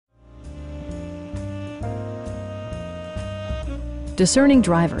Discerning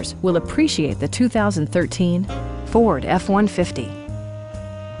drivers will appreciate the 2013 Ford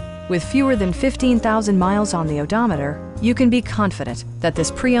F-150. With fewer than 15,000 miles on the odometer, you can be confident that this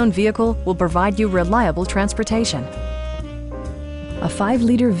pre-owned vehicle will provide you reliable transportation. A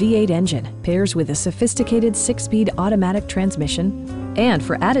 5-liter V8 engine pairs with a sophisticated 6-speed automatic transmission, and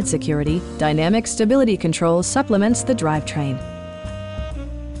for added security, dynamic stability control supplements the drivetrain.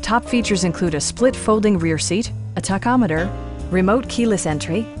 Top features include a split folding rear seat, a tachometer, remote keyless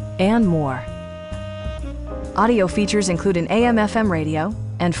entry, and more. Audio features include an AM/FM radio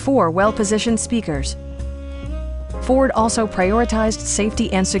and 4 well-positioned speakers. Ford also prioritized safety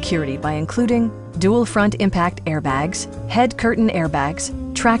and security by including dual front impact airbags, head curtain airbags,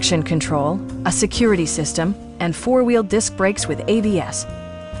 traction control, a security system, and 4-wheel disc brakes with ABS.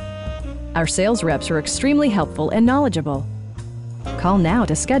 Our sales reps are extremely helpful and knowledgeable. Call now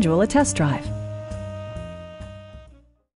to schedule a test drive.